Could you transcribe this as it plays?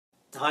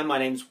Hi, my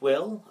name's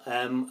Will,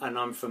 and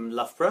I'm from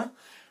Loughborough,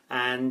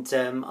 and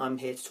I'm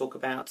here to talk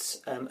about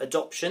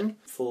adoption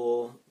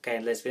for gay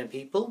and lesbian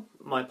people.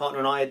 My partner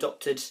and I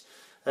adopted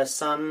a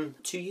son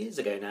 2 years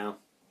ago now.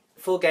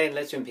 For gay and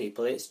lesbian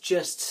people, it's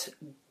just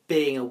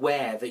being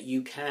aware that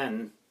you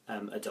can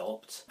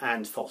adopt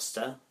and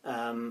foster,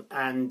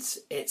 and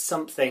it's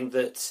something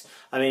that,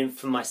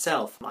 for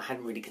myself, I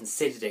hadn't really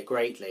considered it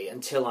greatly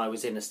until I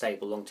was in a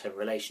stable long-term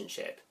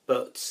relationship.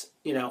 But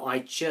I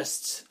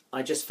just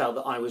felt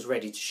that I was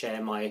ready to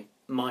share my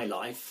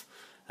life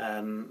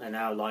and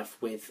our life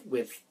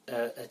with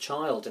a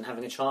child, and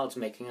having a child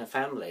and making a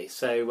family.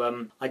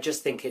 So I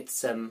just think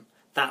it's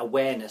that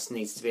awareness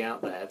needs to be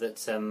out there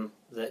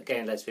that gay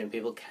and lesbian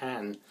people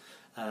can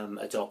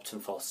adopt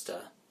and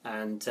foster.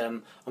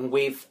 And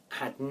we've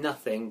had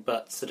nothing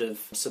but sort of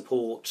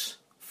support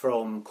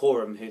from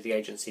Coram, who the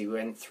agency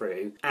went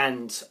through,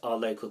 and our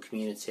local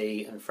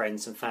community and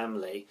friends and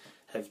family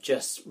have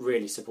just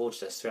really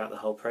supported us throughout the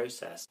whole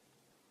process.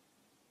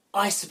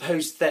 I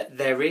suppose that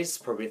there is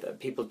probably, that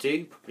people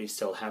do probably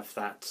still have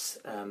that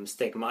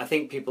stigma. I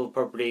think people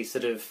probably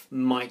sort of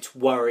might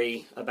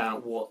worry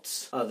about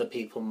what other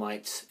people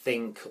might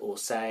think or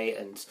say,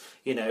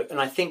 and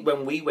I think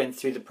when we went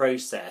through the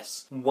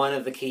process, one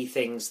of the key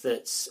things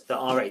that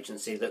our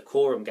agency, that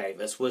Coram, gave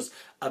us was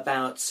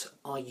about,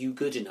 are you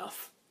good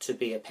enough to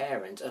be a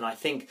parent? And I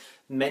think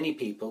many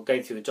people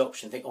going through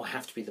adoption think, I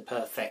have to be the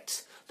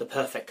perfect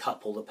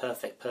couple, the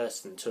perfect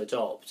person to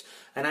adopt.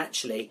 And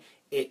actually,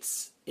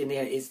 it's in the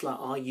end, it's like,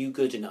 are you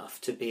good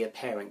enough to be a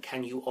parent?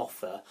 Can you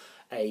offer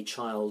a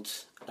child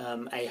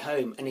a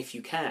home? And if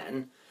you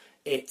can,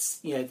 it's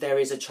there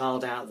is a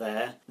child out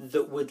there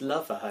that would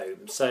love a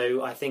home.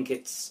 So I think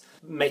it's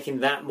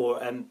making that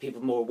more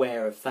people more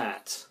aware of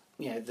that.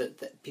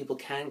 That people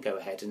can go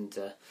ahead and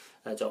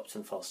adopt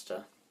and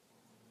foster.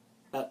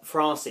 For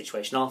our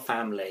situation, our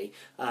family,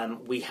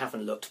 we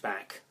haven't looked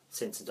back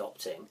since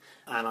adopting,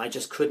 and I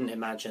just couldn't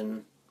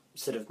imagine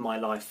sort of my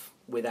life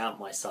without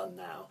my son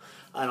now.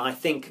 And I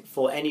think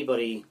for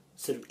anybody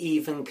sort of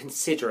even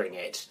considering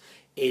it,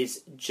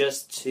 is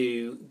just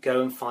to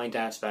go and find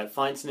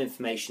some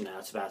information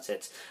out about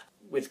it.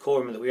 With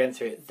Coram that we went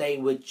through, they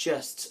were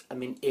just,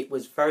 it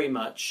was very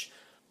much,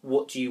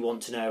 what do you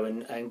want to know?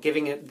 And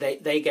giving it,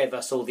 they gave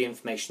us all the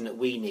information that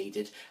we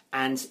needed,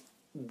 and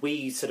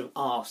we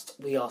asked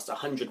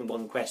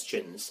 101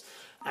 questions,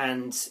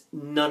 and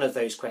none of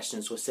those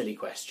questions were silly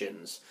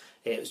questions.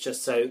 It was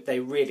just so they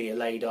really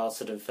allayed our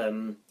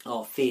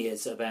our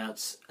fears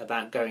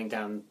about going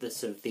down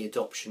the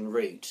adoption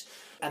route.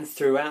 And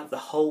throughout the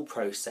whole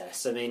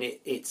process,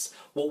 it's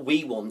what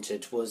we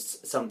wanted was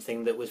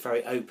something that was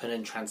very open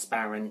and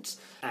transparent,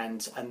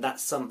 and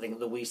that's something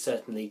that we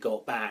certainly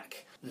got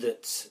back.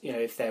 That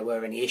if there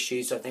were any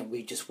issues, I think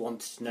we just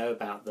wanted to know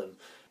about them.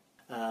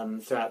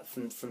 Throughout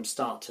from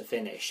start to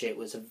finish, it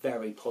was a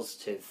very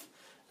positive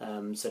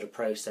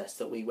process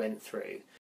that we went through.